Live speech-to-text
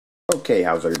Okay,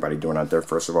 how's everybody doing out there?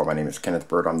 First of all, my name is Kenneth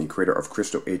Bird. I'm the creator of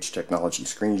Crystal Edge Technology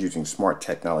Screens using smart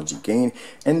technology gain.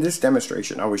 In this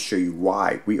demonstration, I will show you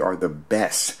why we are the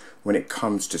best when it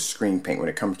comes to screen paint, when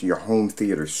it comes to your home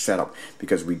theater setup,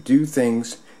 because we do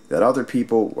things that other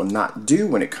people will not do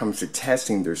when it comes to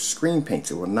testing their screen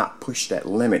paints. It will not push that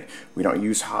limit. We don't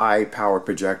use high power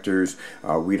projectors.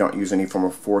 We don't use any form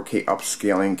of 4K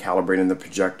upscaling, calibrating the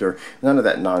projector. None of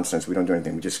that nonsense. We don't do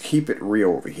anything. We just keep it real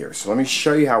over here. So let me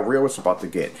show you how real it's about to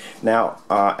get. Now,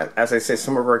 as I said,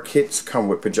 some of our kits come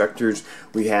with projectors.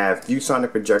 We have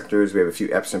ViewSonic projectors. We have a few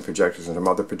Epson projectors and some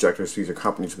other projectors. These are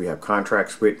companies we have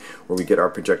contracts with where we get our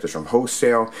projectors from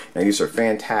wholesale. And these are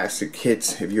fantastic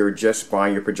kits. If you're just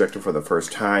buying your projector for the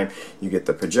first time, you get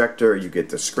the projector, you get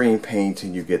the screen paint,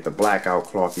 and you get the blackout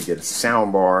cloth, you get a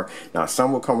sound bar. Now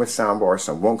some will come with sound bars,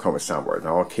 some won't come with sound bars.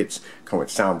 Now all kits come with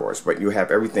sound bars, but you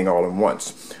have everything all in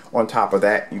once. On top of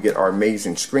that, you get our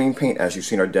amazing screen paint. As you've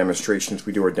seen our demonstrations,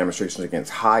 we do our demonstrations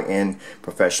against high-end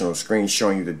professional screens,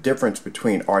 showing you the difference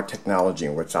between our technology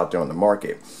and what's out there on the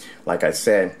market. Like I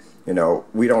said, you know,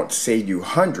 we don't save you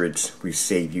hundreds, we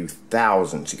save you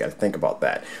thousands. You got to think about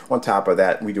that. On top of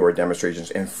that, we do our demonstrations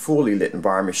in fully lit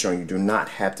environments, showing you do not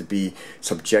have to be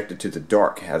subjected to the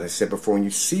dark. As I said before, when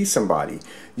you see somebody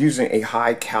using a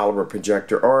high caliber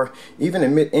projector or even a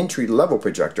mid-entry level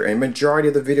projector, and majority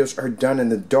of the videos are done in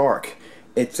the dark,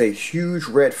 it's a huge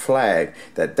red flag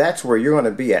that's where you're going to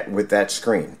be at with that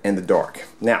screen in the dark.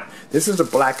 Now, this is a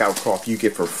blackout cloth you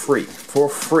get for free.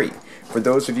 For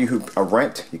those of you who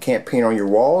rent, you can't paint on your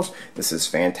walls, this is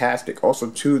fantastic. Also,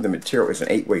 too, the material is an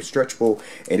 8-way stretchable.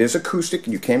 It is acoustic.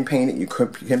 You can paint it. You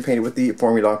can paint it with the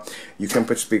formula. You can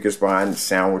put speakers behind. The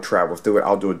sound will travel through it.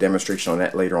 I'll do a demonstration on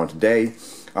that later on today.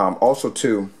 Also,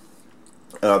 too,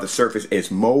 the surface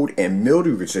is mold and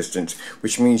mildew resistant,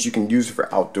 which means you can use it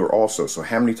for outdoor also. So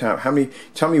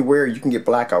tell me where you can get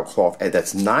blackout cloth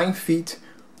that's 9 feet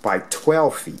by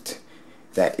 12 feet.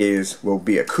 That will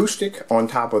be acoustic. On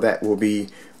top of that will be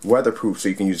weatherproof, so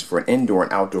you can use it for an indoor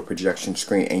and outdoor projection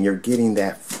screen, and you're getting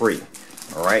that free.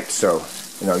 Alright, so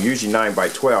you know, usually 9 by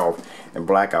 12 and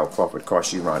blackout cloth would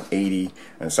cost you around 80,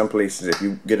 and some places if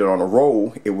you get it on a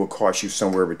roll it will cost you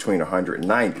somewhere between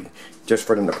 190 just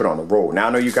for them to put on a roll. Now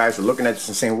I know you guys are looking at this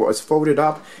and saying, well, it's folded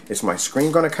up, is my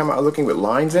screen going to come out looking with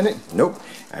lines in it? Nope.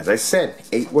 As I said,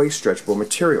 8-way stretchable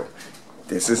material.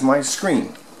 This is my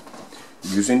screen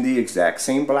using the exact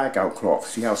same blackout cloth.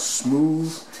 See how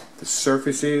smooth the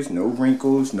surface is? No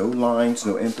wrinkles, no lines,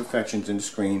 no imperfections in the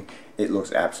screen. It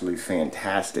looks absolutely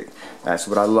fantastic. That's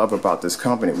what I love about this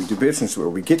company. We do business where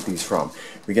we get these from.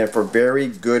 We get it for a very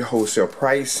good wholesale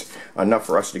price, enough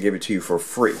for us to give it to you for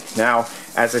free. Now,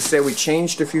 as I said, we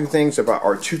changed a few things about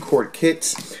our 2-quart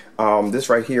kits. This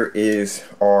right here is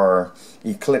our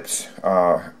Eclipse,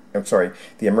 the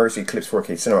immerse Eclipse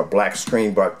 4K Cinema black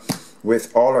screen, but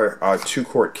with all our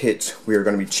 2-quart kits, we are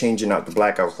going to be changing out the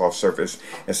blackout cloth surface.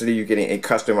 Instead of you getting a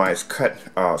customized cut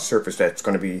surface that's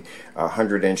going to be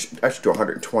 100 inch, actually to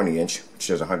 120 inch,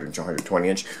 which is 100 to 120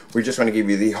 inch, we're just going to give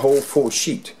you the whole full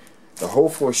sheet. The whole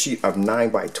full sheet of 9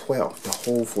 by 12. The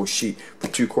whole full sheet for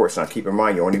 2 quarts. Now keep in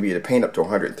mind, you only be able to paint up to a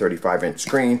 135 inch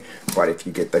screen, but if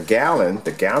you get the gallon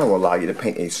will allow you to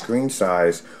paint a screen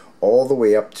size all the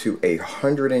way up to a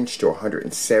 100 inch to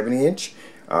 170 inch.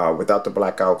 Without the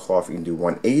blackout cloth, you can do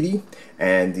 180,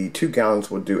 and the 2 gallons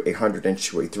will do a 100 inch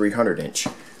to a 300 inch.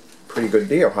 Pretty good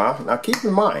deal, huh? Now keep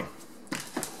in mind,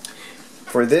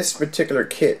 for this particular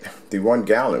kit, the 1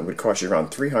 gallon would cost you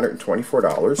around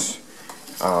 $324.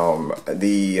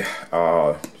 The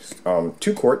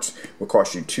 2 quarts will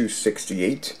cost you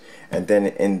 $268. And then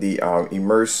in the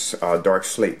immerse dark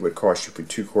slate would cost you for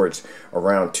 2 quarts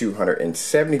around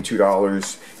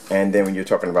 $272. And then when you're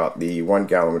talking about the 1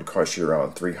 gallon would cost you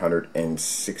around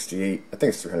 $368. I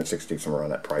think it's $368, somewhere around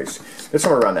that price. It's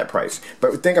somewhere around that price.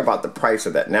 But think about the price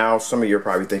of that. Now some of you are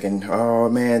probably thinking, oh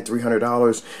man,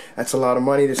 $300, that's a lot of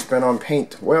money to spend on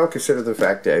paint. Well, consider the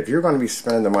fact that if you're going to be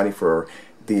spending the money for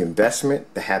the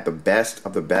investment to have the best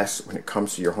of the best when it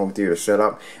comes to your home theater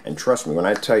setup, and trust me when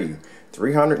I tell you,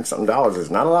 $300 and something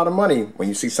is not a lot of money when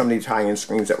you see some of these high-end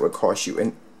screens that would cost you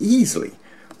an easily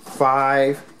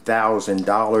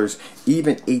 $5,000,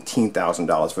 even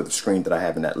 $18,000 for the screen that I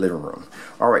have in that living room.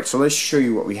 Alright, so let's show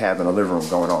you what we have in the living room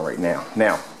going on right now.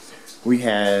 Now, we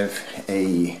have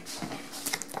a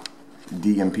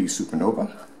DMP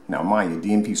Supernova. Now mind you,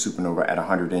 DMP Supernova at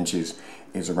 100 inches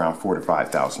is around $4,000 to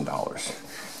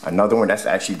 $5,000. Another one, that's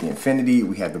actually the Infinity.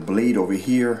 We have the Blade over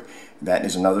here. That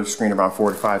is another screen around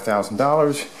 $4,000 to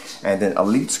 $5,000. And then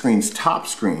Elite Screen's top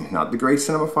screen, not the Great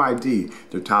Cinema 5D,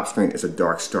 their top screen is a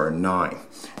Dark Star 9.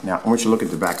 Now, I want you to look at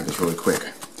the back of this really quick.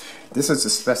 This is the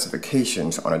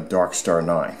specifications on a Dark Star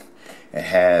 9. It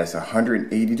has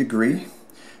 180 degree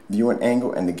viewing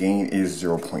angle and the gain is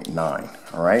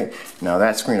 0.9. Alright, now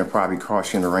that screen will probably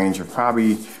cost you in the range of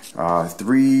probably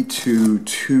 $3,000 to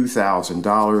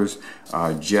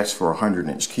 $2,000 just for a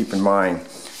 100-inch. Keep in mind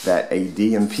that a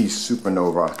DMP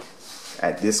Supernova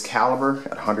at this caliber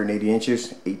at 180 inches,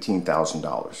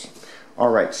 $18,000.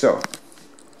 Alright, so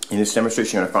in this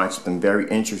demonstration you're going to find something very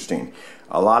interesting.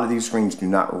 A lot of these screens do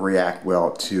not react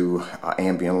well to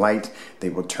ambient light. They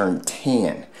will turn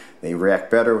tan. They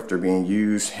react better if they're being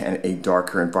used in a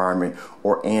darker environment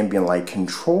or ambient light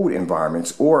controlled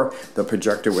environments, or the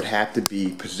projector would have to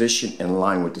be positioned in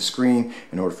line with the screen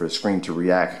in order for the screen to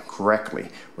react correctly.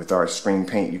 With our screen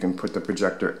paint, you can put the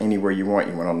projector anywhere you want.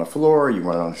 You want it on the floor, you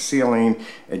want it on the ceiling.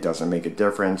 It doesn't make a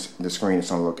difference. The screen is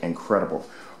going to look incredible.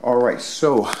 Alright,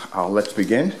 so let's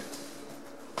begin.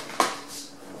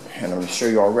 And I'm going to show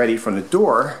you already from the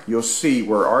door, you'll see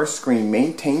where our screen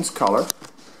maintains color.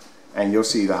 And you'll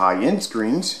see the high-end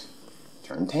screens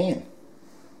turn tan.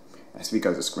 That's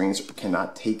because the screens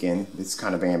cannot take in this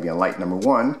kind of ambient light, number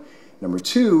one. Number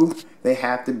two, they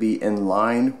have to be in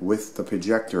line with the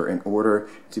projector in order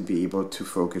to be able to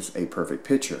focus a perfect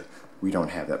picture. We don't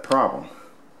have that problem.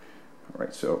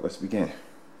 Alright, so let's begin.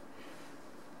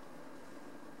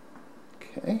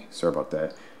 Okay, sorry about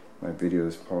that. My video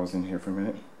is pausing here for a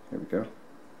minute. Here we go.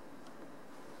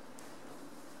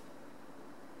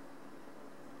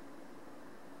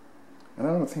 And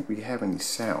I don't think we have any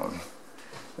sound.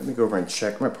 Let me go over and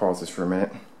check. I'm going to pause this for a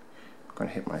minute. I'm going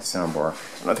to hit my sound bar.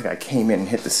 I don't think I came in and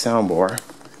hit the sound bar.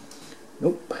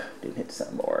 Nope, didn't hit the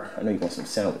sound bar. I know you want some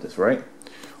sound with this, right?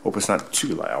 Hope it's not too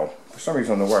loud. For some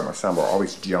reason, I don't know why my sound bar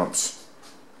always jumps.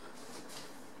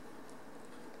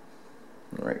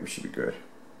 Alright, we should be good.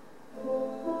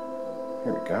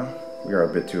 Here we go. We are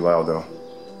a bit too loud though.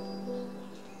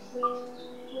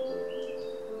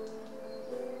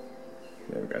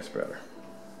 There we go, that's better.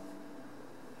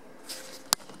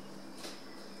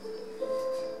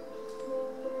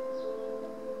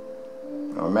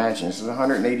 Now imagine, this is a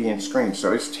 180-inch screen,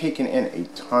 so it's taking in a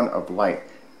ton of light.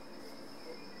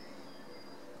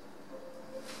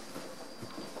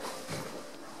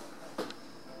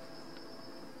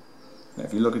 Now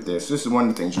if you look at this, this is one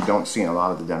of the things you don't see in a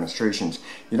lot of the demonstrations.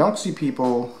 You don't see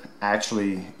people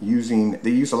actually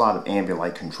they use a lot of ambient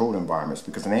light controlled environments,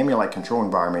 because in an ambient light control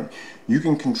environment, you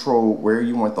can control where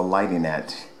you want the lighting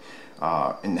at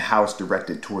and how it's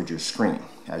directed towards your screen.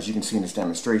 As you can see in this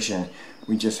demonstration,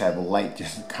 we just have light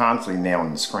just constantly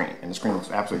nailing the screen, and the screen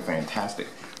looks absolutely fantastic.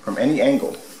 From any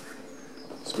angle,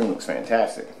 the screen looks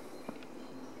fantastic.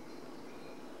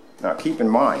 Now keep in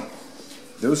mind,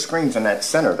 those screens in that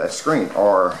center of that screen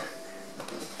are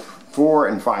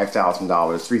 $4,000 and $5,000,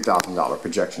 $3,000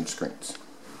 projection screens.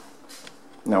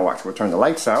 Now watch, we'll turn the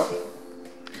lights out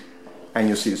and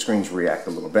you'll see the screens react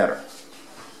a little better.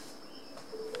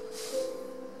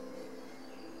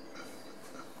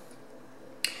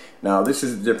 Now this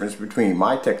is the difference between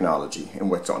my technology and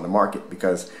what's on the market,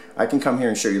 because I can come here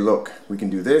and show you, look, we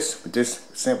can do this with this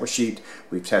sample sheet.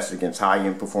 We've tested against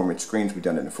high-end performance screens. We've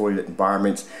done it in fully lit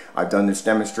environments. I've done this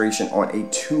demonstration on a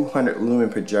 200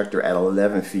 lumen projector at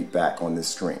 11 feet back on this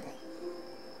screen.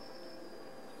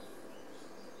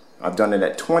 I've done it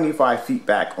at 25 feet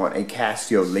back on a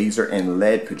Casio laser and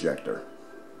LED projector.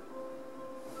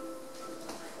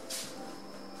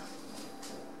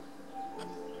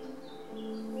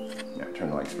 Turn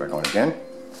the lights back on again.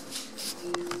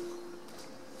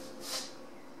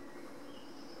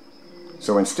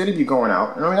 So instead of you going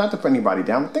out, and I mean not to put anybody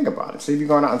down, but think about it. Say if you're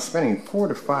going out and spending $4,000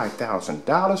 to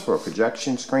 $5,000 for a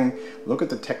projection screen, look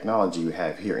at the technology you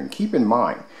have here. And keep in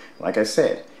mind, like I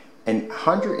said, an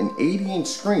 180-inch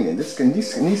screen, and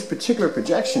these particular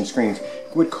projection screens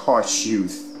would cost you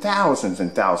thousands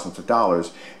and thousands of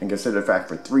dollars, and consider the fact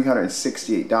for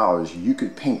 $368 you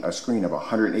could paint a screen of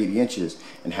 180 inches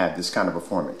and have this kind of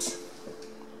performance.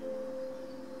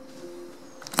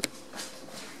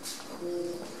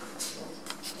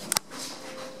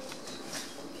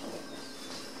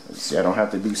 See, I don't have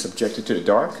to be subjected to the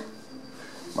dark.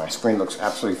 My screen looks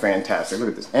absolutely fantastic. Look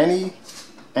at this. Any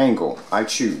angle I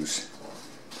choose,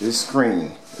 this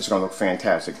screen is going to look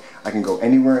fantastic. I can go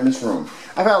anywhere in this room.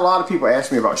 I've had a lot of people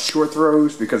ask me about short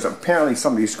throws, because apparently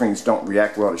some of these screens don't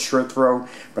react well to short throw.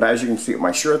 But as you can see with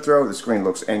my short throw, the screen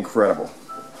looks incredible.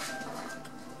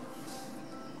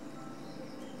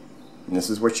 And this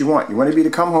is what you want. You want to be to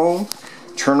come home,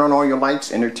 turn on all your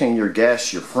lights, entertain your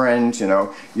guests, your friends, you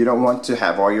know. You don't want to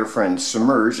have all your friends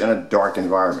submerged in a dark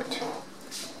environment.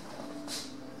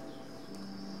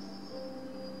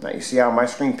 Now you see how my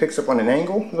screen picks up on an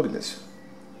angle? Look at this.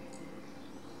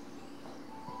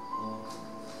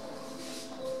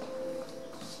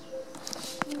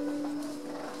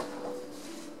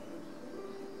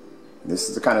 This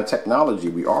is the kind of technology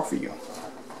we offer you.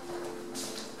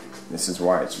 This is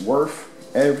why it's worth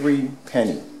every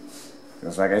penny.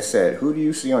 Because like I said, who do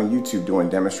you see on YouTube doing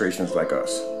demonstrations like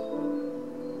us?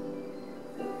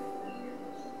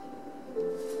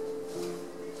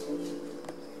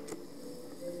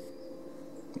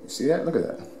 You see that? Look at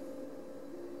that.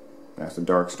 That's the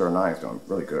Dark Star knife doing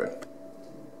really good.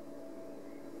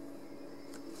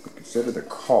 But consider the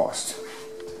cost.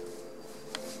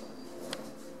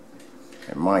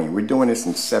 And mind you, we're doing this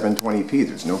in 720p.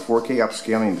 There's no 4K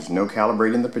upscaling. There's no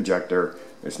calibrating the projector.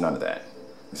 There's none of that.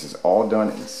 This is all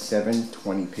done in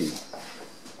 720p.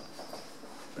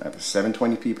 I have a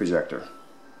 720p projector.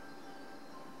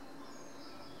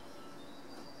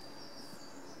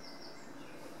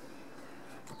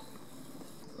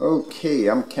 Okay,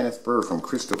 I'm Kenneth Bird from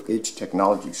Crystal Edge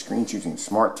Technology Screens using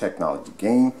smart technology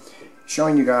gain.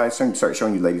 Showing you guys,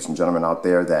 showing you ladies and gentlemen out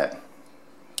there that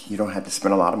you don't have to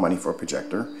spend a lot of money for a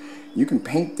projector. You can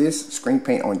paint this screen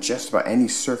paint on just about any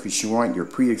surface you want, your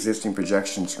pre-existing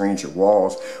projection screens, your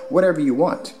walls, whatever you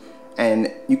want.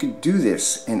 And you can do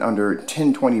this in under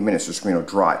 10-20 minutes. The screen will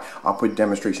dry. I'll put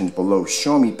demonstrations below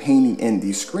showing me painting in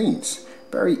these screens.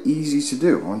 Very easy to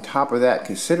do. On top of that,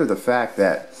 consider the fact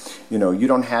that you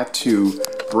don't have to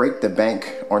break the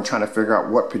bank on trying to figure out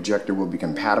what projector will be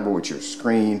compatible with your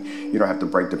screen. You don't have to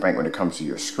break the bank when it comes to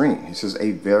your screen. This is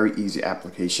a very easy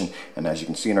application, and as you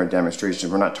can see in our demonstration,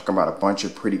 we're not talking about a bunch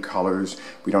of pretty colors.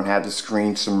 We don't have the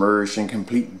screen submerged in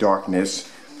complete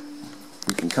darkness.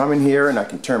 You can come in here and I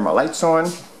can turn my lights on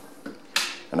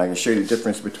and I can show you the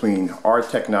difference between our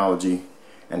technology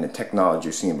and the technology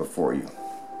you're seeing before you.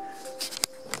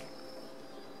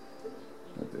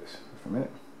 Look at this for a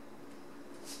minute.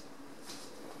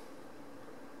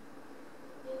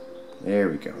 There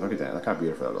we go. Look at that. Look how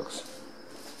beautiful that looks.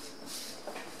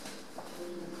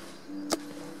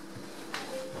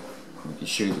 We can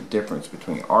show you the difference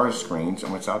between our screens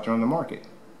and what's out there on the market.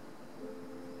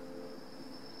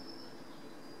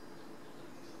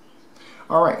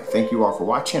 Alright, thank you all for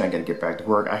watching. I gotta get back to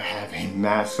work. I have a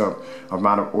massive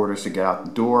amount of orders to get out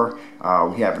the door.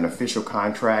 We have an official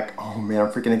contract. Oh man,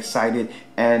 I'm freaking excited.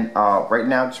 And right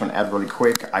now, just want to add really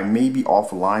quick, I may be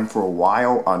offline for a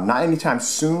while. Not anytime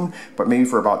soon, but maybe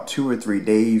for about 2 or 3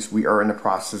 days. We are in the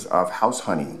process of house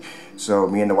hunting. So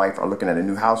me and the wife are looking at a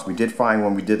new house. We did find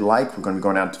one we did like. We're going to be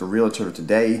going out to the realtor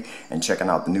today and checking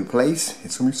out the new place.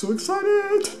 It's going to be so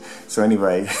excited. So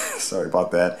anyway, sorry about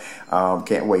that.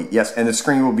 Can't wait. Yes, and the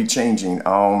screen will be changing.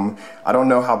 I don't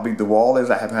know how big the wall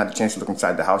is. I haven't had a chance to look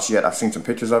inside the house yet. I've seen some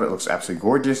pictures of it. It looks absolutely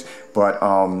gorgeous. But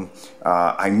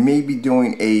I may be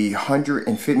doing a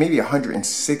 150, maybe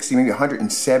 160, maybe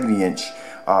 170 inch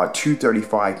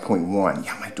 235.1.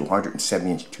 Yeah, I might do 170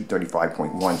 inch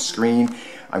 235.1 screen.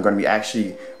 I'm going to be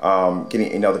actually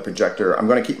getting another projector. I'm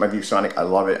going to keep my ViewSonic. I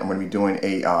love it. I'm going to be doing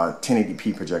a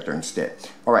 1080p projector instead.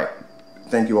 All right.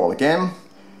 Thank you all again.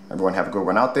 Everyone have a good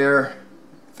one out there.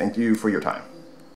 Thank you for your time.